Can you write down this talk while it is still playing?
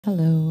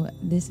Hello,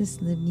 this is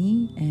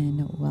Livni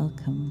and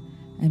welcome.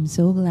 I'm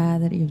so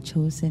glad that you've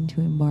chosen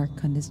to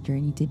embark on this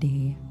journey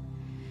today.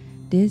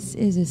 This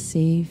is a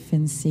safe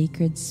and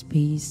sacred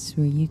space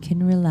where you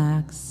can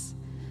relax,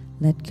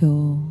 let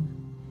go,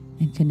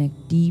 and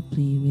connect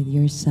deeply with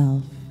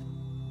yourself.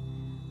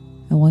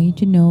 I want you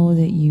to know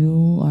that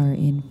you are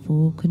in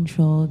full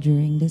control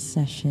during this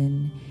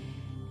session,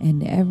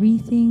 and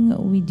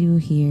everything we do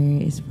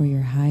here is for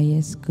your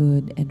highest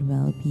good and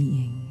well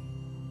being.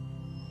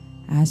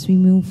 As we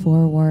move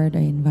forward,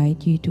 I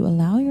invite you to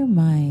allow your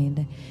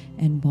mind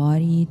and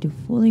body to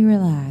fully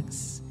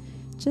relax,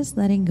 just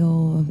letting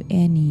go of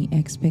any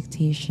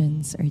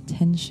expectations or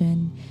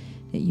tension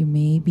that you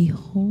may be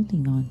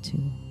holding on to.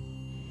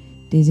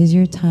 This is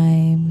your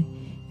time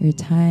to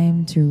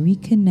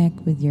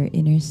reconnect with your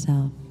inner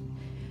self,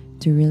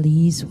 to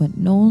release what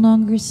no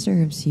longer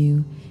serves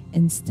you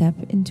and step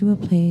into a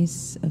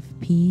place of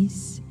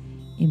peace,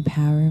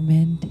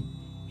 empowerment,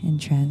 and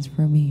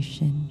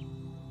transformation.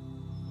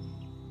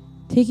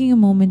 Taking a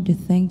moment to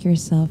thank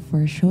yourself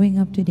for showing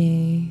up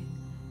today.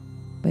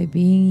 By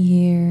being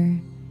here,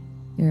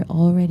 you're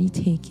already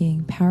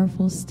taking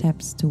powerful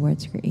steps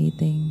towards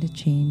creating the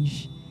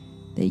change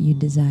that you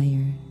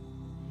desire.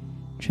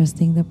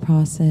 Trusting the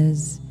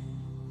process,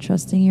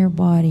 trusting your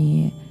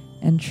body,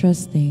 and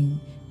trusting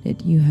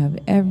that you have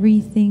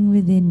everything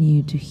within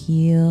you to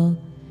heal,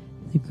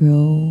 to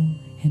grow,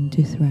 and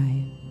to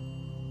thrive.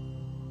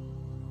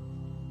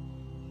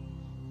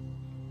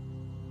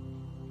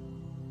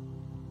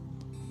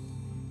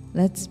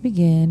 Let's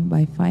begin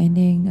by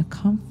finding a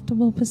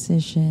comfortable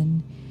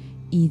position,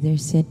 either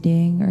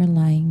sitting or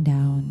lying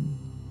down.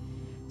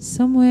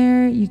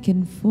 Somewhere you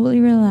can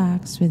fully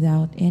relax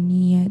without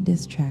any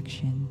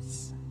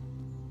distractions.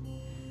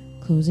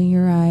 Closing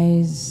your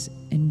eyes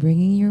and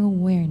bringing your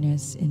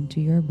awareness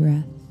into your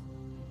breath.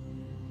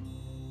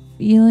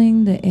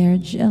 Feeling the air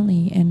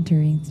gently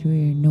entering through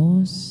your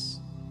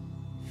nose,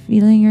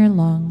 feeling your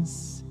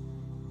lungs,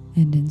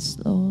 and then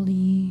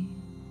slowly,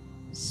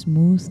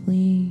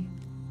 smoothly,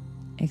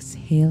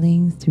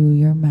 exhaling through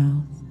your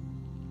mouth.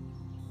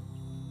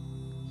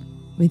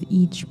 With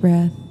each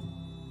breath,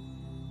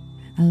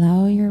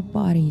 allow your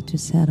body to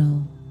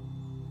settle,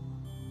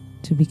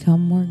 to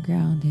become more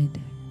grounded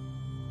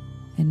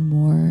and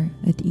more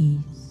at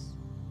ease.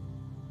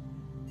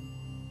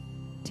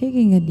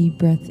 Taking a deep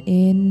breath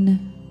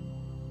in,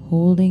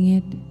 holding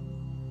it,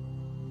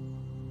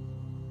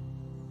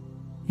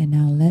 and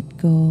now let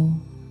go,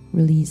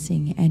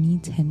 releasing any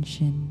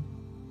tension.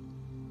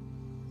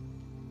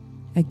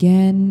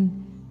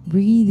 Again,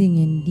 breathing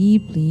in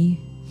deeply,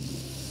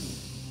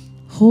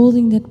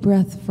 holding that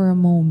breath for a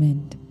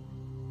moment,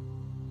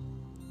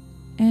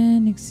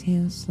 and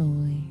exhale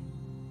slowly.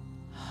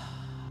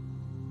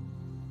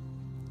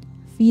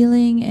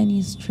 Feeling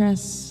any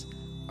stress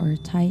or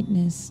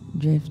tightness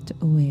drift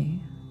away.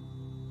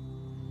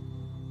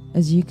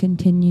 As you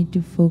continue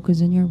to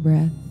focus on your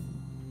breath,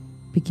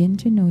 begin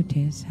to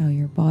notice how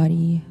your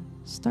body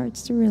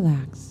starts to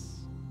relax.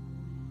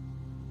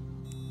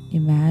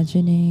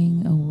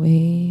 Imagining a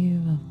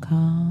wave of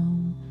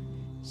calm,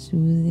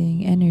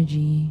 soothing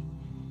energy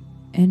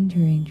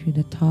entering through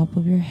the top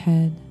of your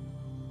head,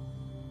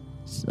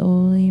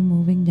 slowly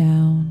moving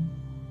down.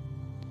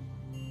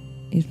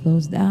 It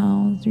flows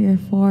down through your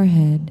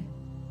forehead,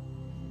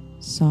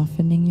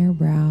 softening your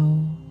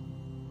brow,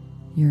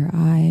 your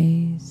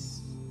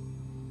eyes,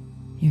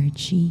 your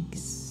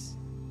cheeks,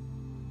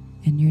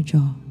 and your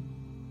jaw.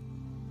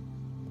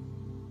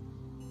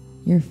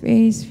 Your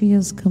face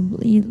feels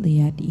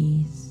completely at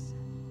ease.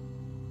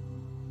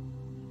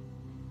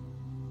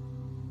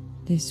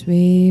 This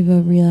wave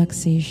of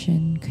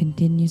relaxation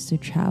continues to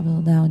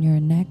travel down your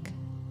neck,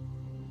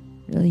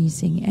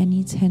 releasing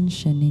any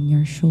tension in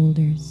your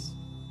shoulders,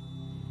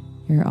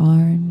 your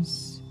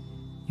arms,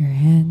 your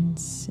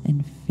hands,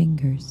 and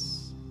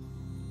fingers.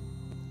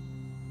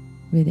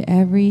 With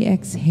every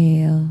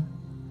exhale,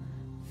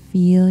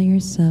 feel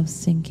yourself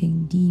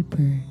sinking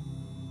deeper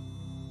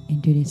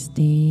into the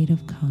state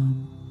of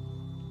calm.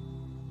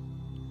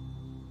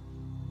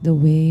 The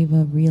wave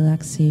of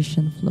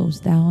relaxation flows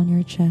down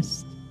your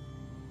chest,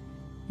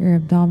 your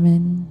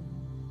abdomen,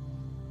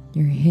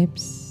 your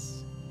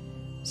hips,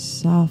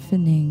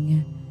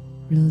 softening,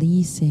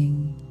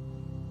 releasing,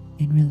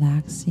 and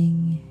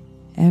relaxing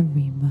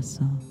every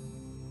muscle.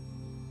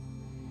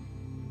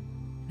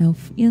 Now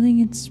feeling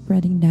it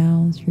spreading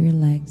down through your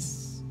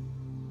legs,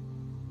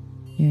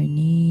 your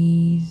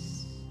knees,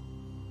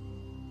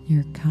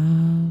 your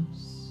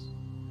calves,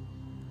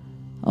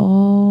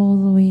 all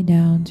the way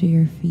down to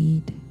your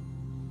feet.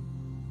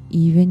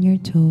 Even your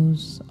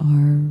toes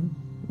are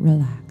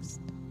relaxed.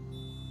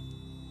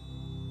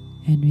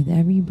 And with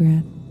every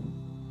breath,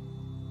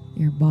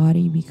 your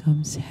body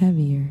becomes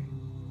heavier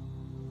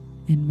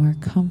and more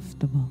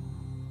comfortable,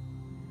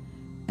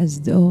 as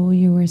though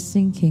you were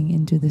sinking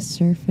into the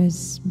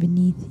surface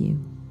beneath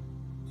you.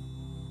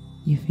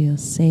 You feel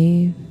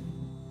safe,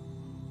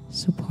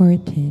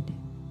 supported,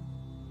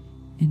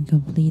 and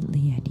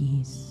completely at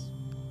ease.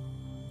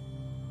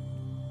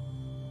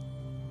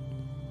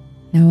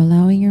 Now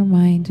allowing your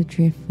mind to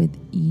drift with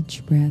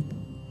each breath,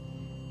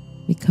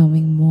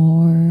 becoming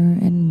more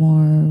and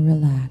more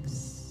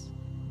relaxed.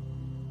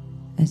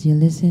 As you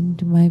listen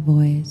to my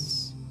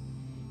voice,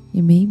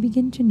 you may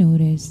begin to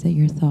notice that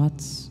your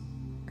thoughts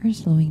are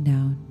slowing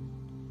down,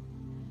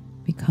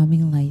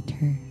 becoming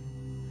lighter,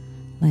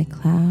 like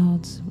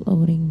clouds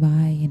floating by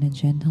in a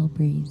gentle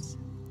breeze.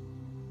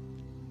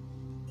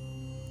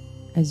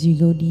 As you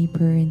go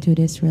deeper into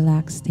this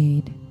relaxed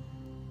state,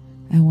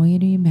 I want you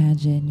to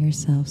imagine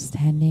yourself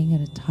standing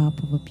at the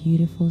top of a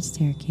beautiful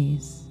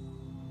staircase.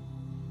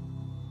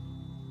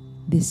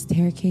 This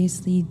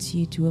staircase leads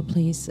you to a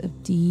place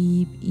of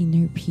deep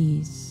inner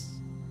peace,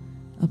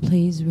 a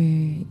place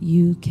where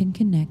you can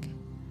connect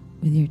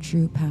with your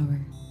true power.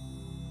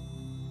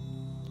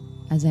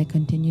 As I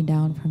continue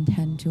down from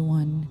 10 to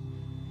 1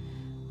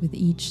 with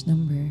each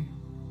number,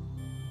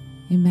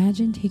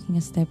 imagine taking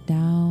a step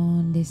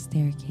down this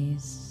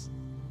staircase,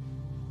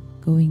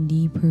 going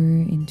deeper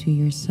into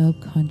your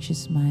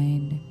subconscious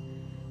mind,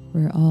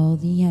 where all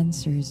the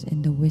answers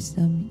and the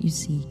wisdom you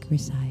seek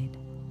reside.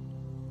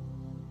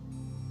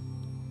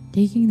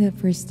 Taking that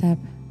first step,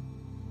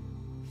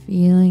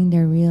 feeling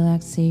the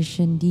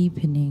relaxation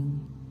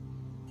deepening,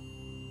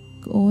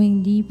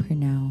 going deeper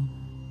now,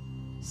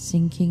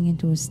 sinking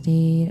into a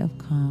state of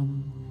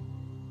calm.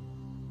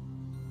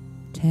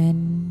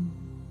 10,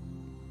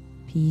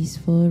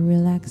 peaceful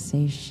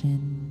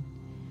relaxation.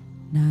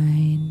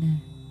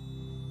 9,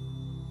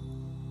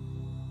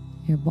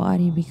 your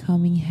body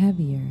becoming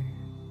heavier.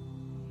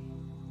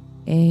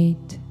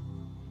 8,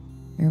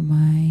 your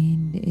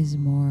mind is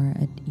more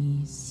at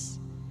ease.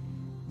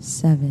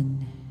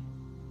 7,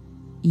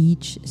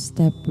 each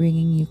step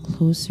bringing you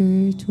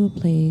closer to a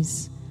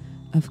place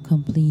of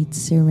complete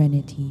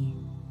serenity.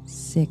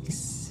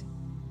 6,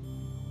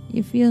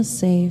 you feel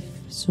safe,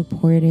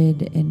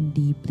 supported, and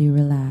deeply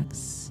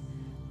relaxed.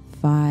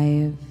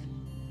 5,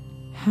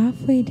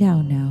 halfway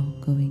down now,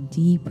 going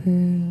deeper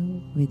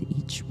with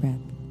each breath.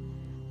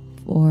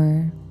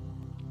 4,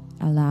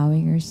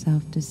 allowing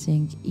yourself to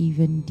sink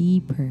even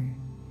deeper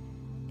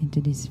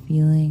into this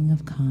feeling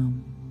of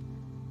calm.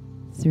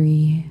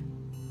 3,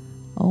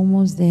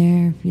 almost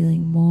there,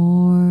 feeling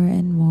more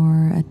and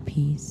more at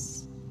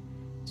peace.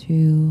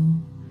 2,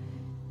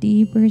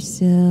 deeper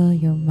still,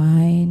 your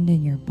mind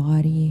and your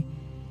body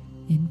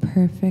in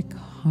perfect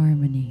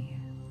harmony.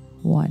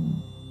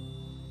 1,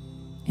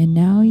 and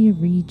now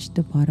you've reached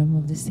the bottom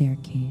of the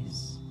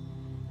staircase,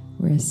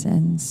 where a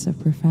sense of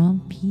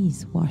profound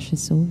peace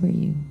washes over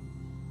you.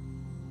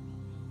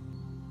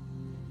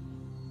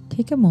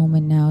 Take a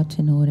moment now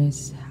to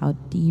notice how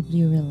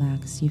deeply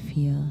relaxed you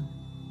feel.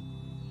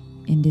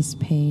 In this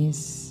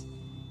space,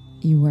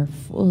 you are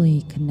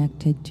fully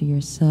connected to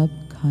your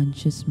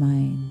subconscious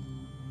mind,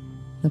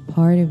 the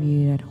part of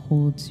you that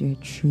holds your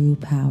true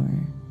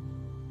power.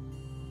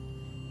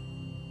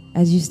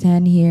 As you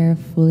stand here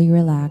fully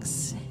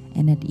relaxed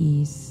and at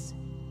ease,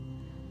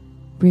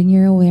 bring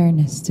your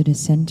awareness to the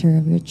center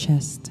of your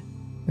chest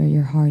where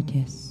your heart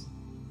is.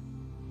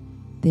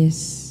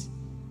 This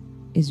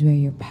is where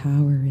your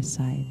power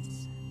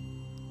resides.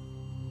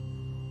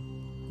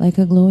 Like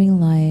a glowing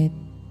light,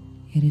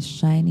 it is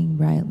shining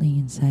brightly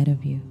inside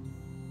of you.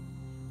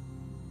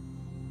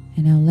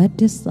 And now let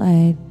this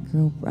light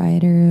grow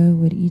brighter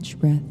with each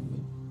breath,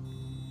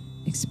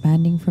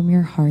 expanding from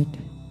your heart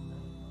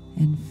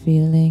and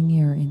filling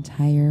your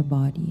entire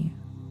body.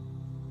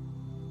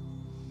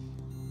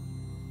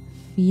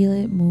 Feel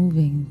it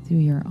moving through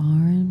your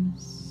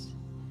arms,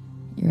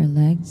 your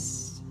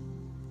legs,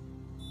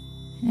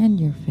 and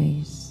your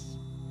face,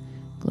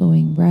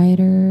 glowing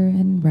brighter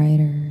and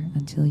brighter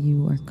until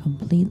you are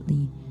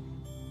completely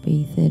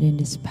bathed in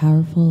this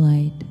powerful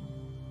light.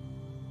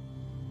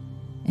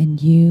 And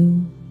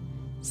you,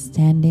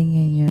 standing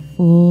in your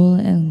full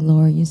and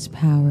glorious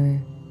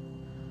power,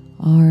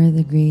 are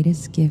the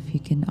greatest gift you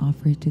can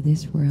offer to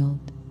this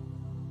world.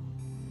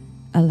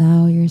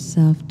 Allow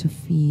yourself to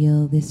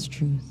feel this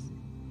truth.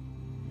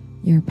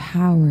 Your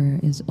power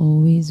is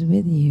always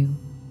with you.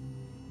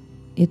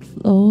 It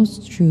flows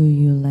through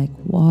you like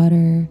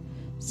water,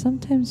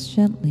 sometimes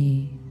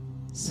gently,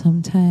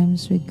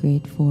 sometimes with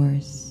great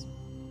force.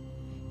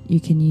 You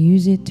can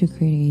use it to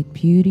create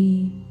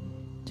beauty,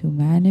 to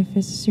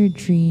manifest your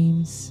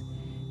dreams,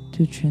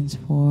 to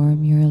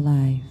transform your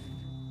life.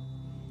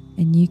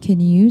 And you can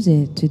use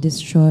it to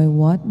destroy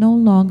what no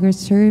longer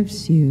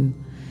serves you,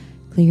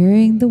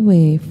 clearing the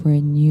way for a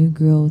new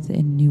growth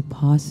and new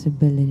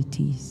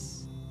possibilities.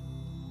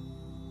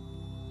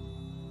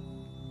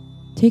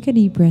 Take a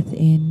deep breath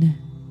in,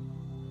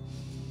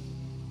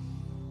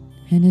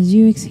 and as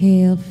you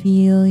exhale,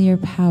 feel your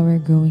power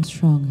growing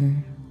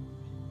stronger.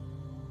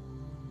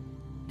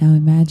 Now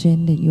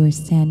imagine that you are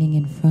standing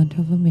in front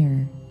of a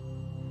mirror,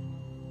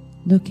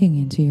 looking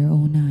into your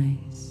own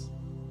eyes,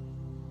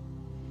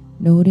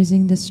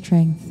 noticing the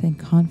strength and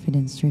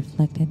confidence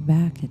reflected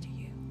back at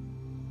you.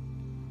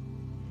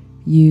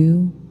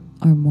 You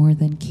are more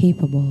than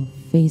capable of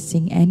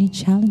facing any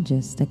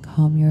challenges that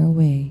come your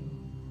way.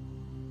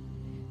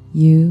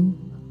 You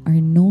are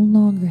no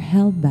longer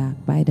held back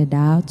by the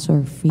doubts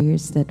or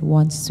fears that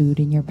once stood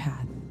in your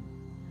path.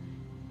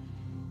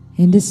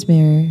 In this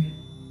mirror,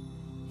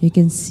 you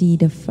can see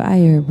the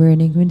fire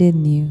burning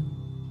within you,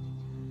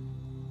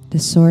 the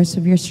source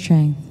of your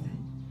strength,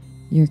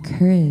 your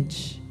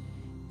courage,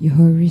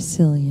 your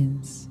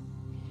resilience.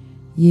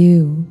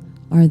 You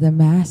are the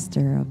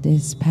master of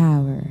this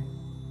power.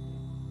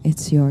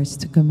 It's yours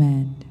to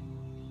command.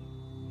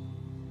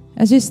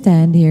 As you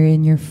stand here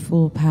in your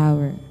full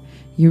power,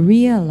 you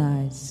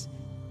realize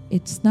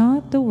it's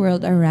not the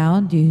world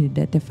around you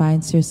that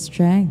defines your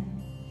strength.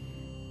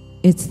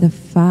 It's the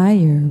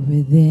fire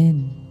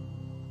within.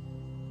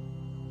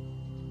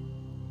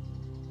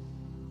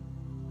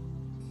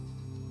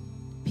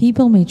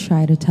 People may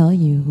try to tell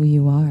you who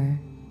you are,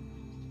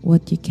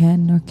 what you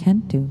can or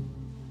can't do,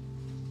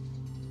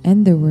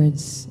 and their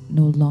words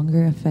no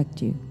longer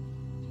affect you.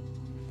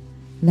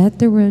 Let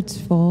the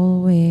words fall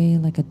away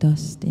like a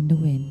dust in the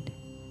wind.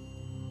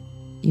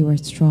 You are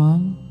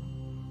strong,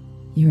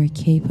 you are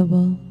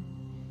capable,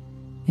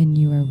 and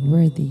you are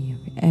worthy of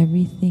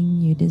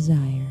everything you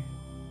desire.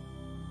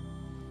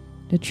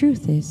 The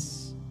truth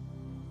is,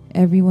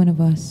 every one of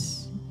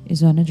us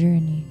is on a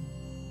journey,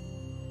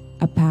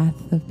 a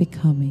path of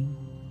becoming.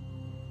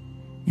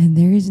 And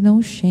there is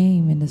no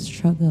shame in the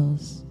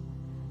struggles,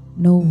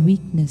 no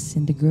weakness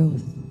in the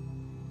growth.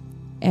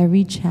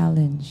 Every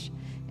challenge,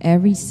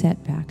 every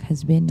setback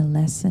has been a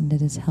lesson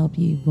that has helped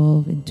you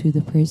evolve into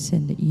the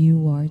person that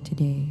you are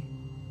today.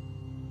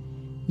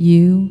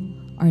 You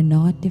are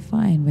not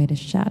defined by the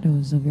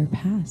shadows of your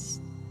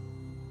past.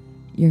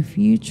 Your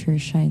future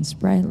shines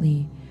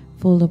brightly,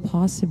 full of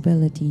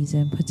possibilities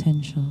and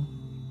potential.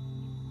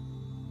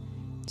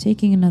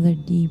 Taking another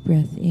deep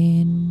breath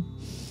in,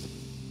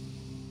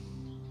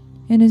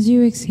 and as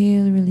you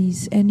exhale,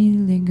 release any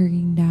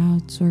lingering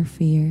doubts or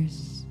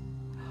fears.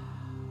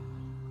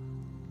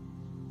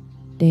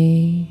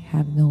 They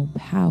have no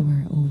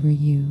power over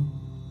you.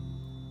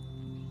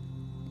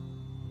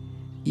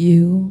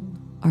 You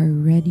are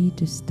ready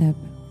to step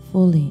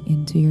fully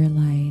into your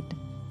light,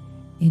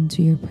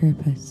 into your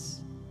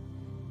purpose.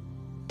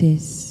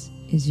 This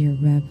is your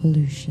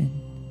revolution.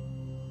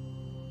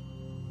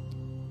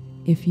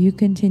 If you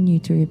continue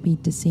to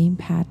repeat the same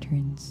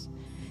patterns,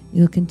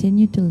 you'll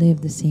continue to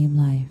live the same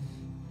life.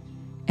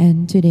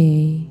 And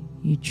today,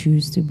 you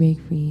choose to break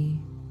free.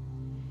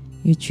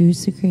 You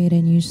choose to create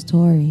a new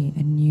story,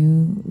 a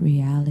new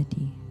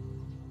reality.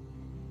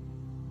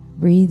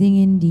 Breathing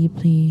in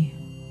deeply.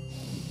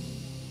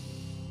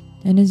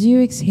 And as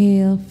you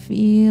exhale,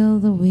 feel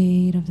the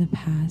weight of the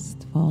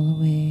past fall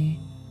away.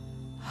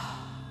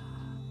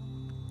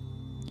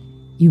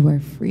 You are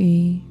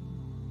free.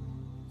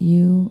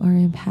 You are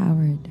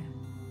empowered.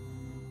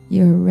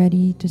 You are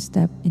ready to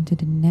step into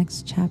the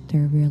next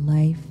chapter of your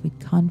life with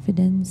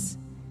confidence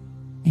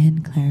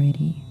and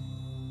clarity.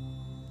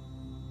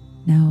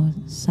 Now,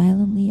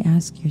 silently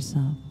ask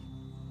yourself,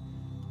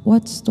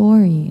 what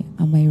story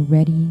am I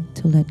ready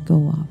to let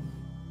go of?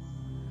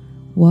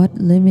 What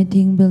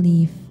limiting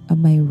belief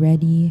am I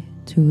ready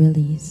to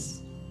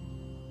release?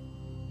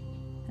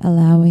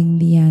 Allowing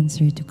the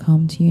answer to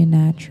come to you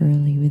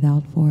naturally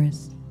without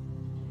force.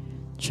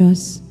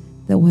 Trust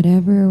that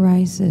whatever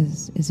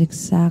arises is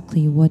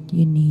exactly what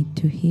you need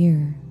to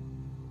hear.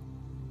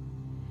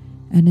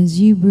 And as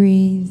you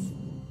breathe,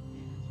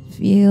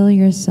 feel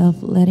yourself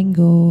letting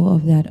go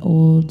of that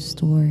old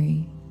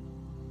story.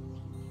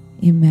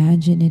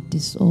 Imagine it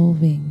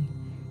dissolving,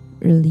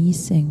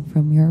 releasing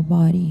from your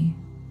body,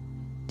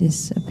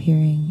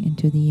 disappearing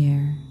into the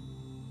air.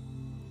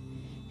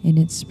 In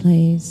its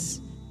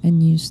place, a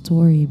new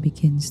story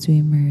begins to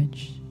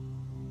emerge.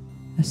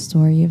 A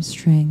story of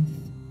strength,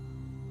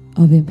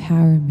 of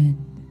empowerment,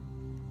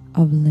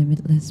 of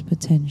limitless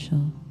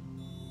potential.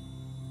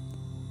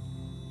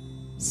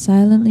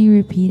 Silently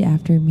repeat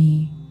after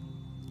me.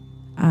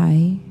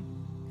 I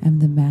am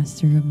the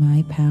master of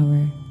my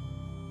power.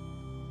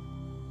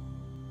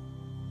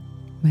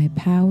 My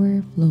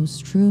power flows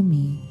through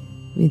me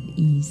with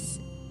ease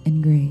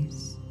and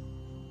grace.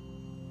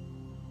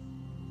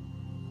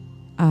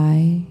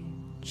 I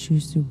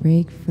choose to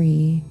break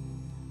free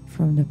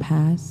from the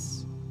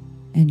past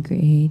and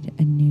create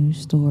a new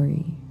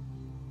story.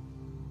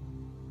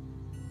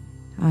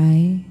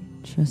 I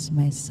trust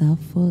myself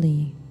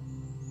fully.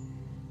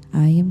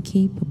 I am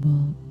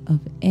capable of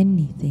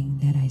anything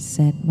that I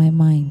set my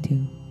mind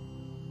to.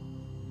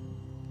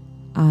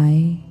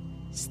 I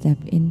step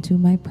into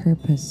my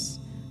purpose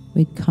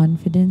with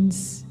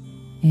confidence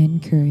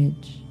and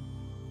courage.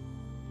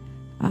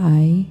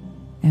 I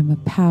am a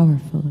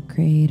powerful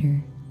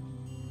creator.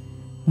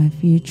 My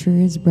future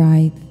is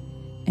bright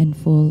and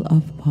full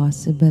of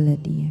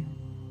possibility.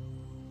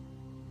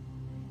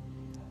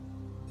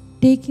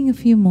 Taking a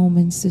few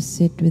moments to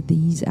sit with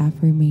these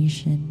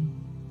affirmations,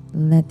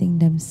 letting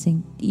them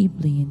sink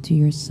deeply into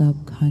your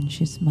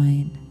subconscious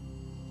mind.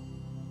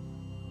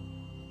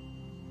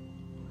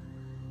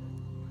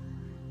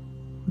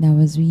 Now,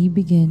 as we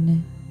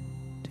begin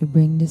to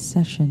bring this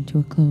session to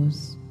a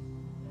close,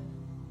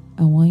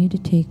 I want you to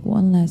take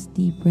one last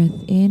deep breath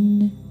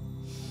in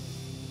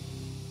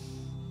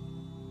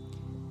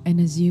And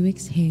as you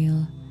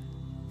exhale,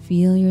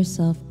 feel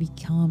yourself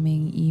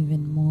becoming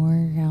even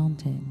more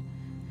grounded,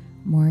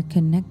 more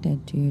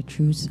connected to your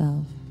true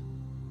self.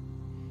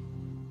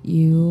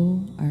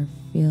 You are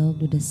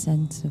filled with a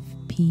sense of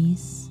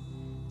peace,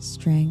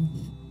 strength,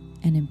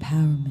 and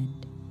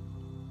empowerment.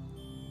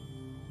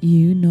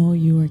 You know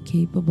you are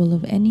capable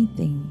of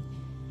anything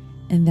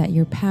and that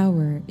your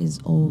power is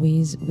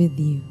always with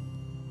you.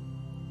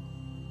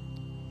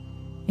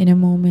 In a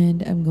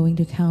moment, I'm going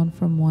to count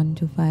from 1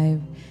 to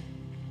 5,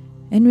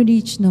 and with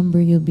each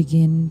number, you'll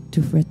begin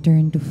to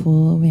return to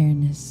full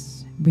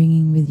awareness,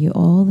 bringing with you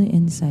all the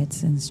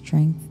insights and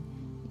strength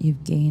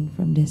you've gained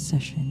from this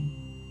session.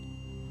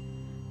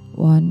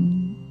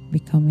 1,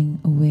 becoming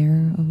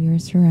aware of your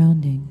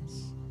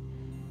surroundings.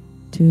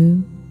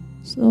 2,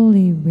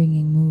 slowly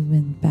bringing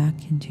movement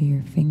back into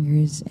your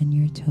fingers and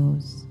your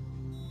toes.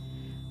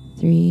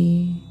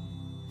 3,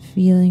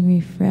 feeling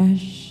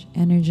refreshed,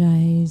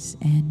 energized,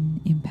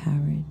 and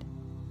empowered.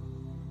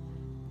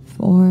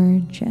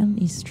 4,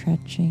 gently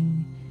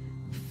stretching,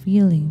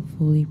 feeling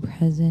fully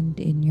present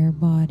in your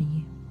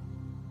body.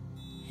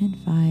 And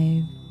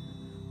 5,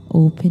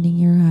 opening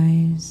your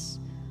eyes,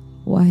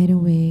 wide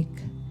awake,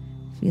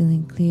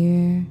 feeling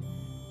clear,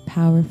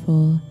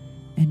 powerful,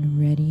 and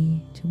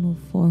ready to move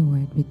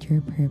forward with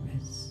your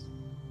purpose.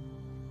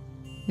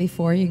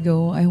 Before you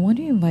go, I want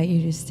to invite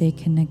you to stay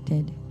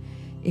connected.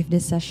 If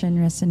this session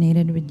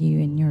resonated with you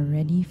and you're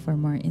ready for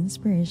more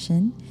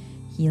inspiration,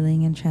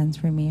 healing, and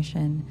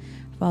transformation,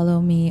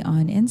 follow me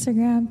on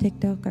Instagram,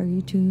 TikTok, or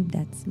YouTube.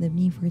 That's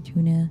Livni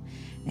Fortuna,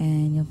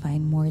 and you'll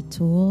find more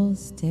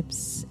tools,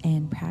 tips,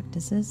 and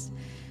practices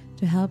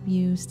to help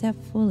you step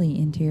fully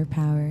into your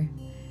power.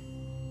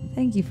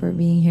 Thank you for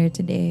being here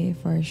today,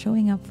 for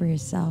showing up for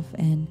yourself,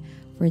 and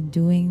for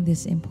doing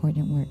this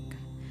important work.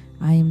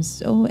 I am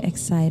so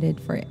excited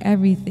for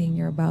everything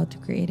you're about to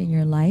create in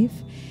your life,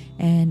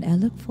 and I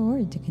look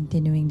forward to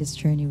continuing this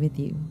journey with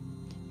you.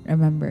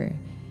 Remember,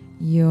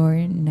 you're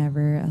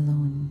never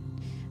alone.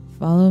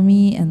 Follow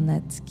me and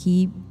let's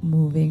keep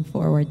moving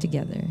forward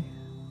together.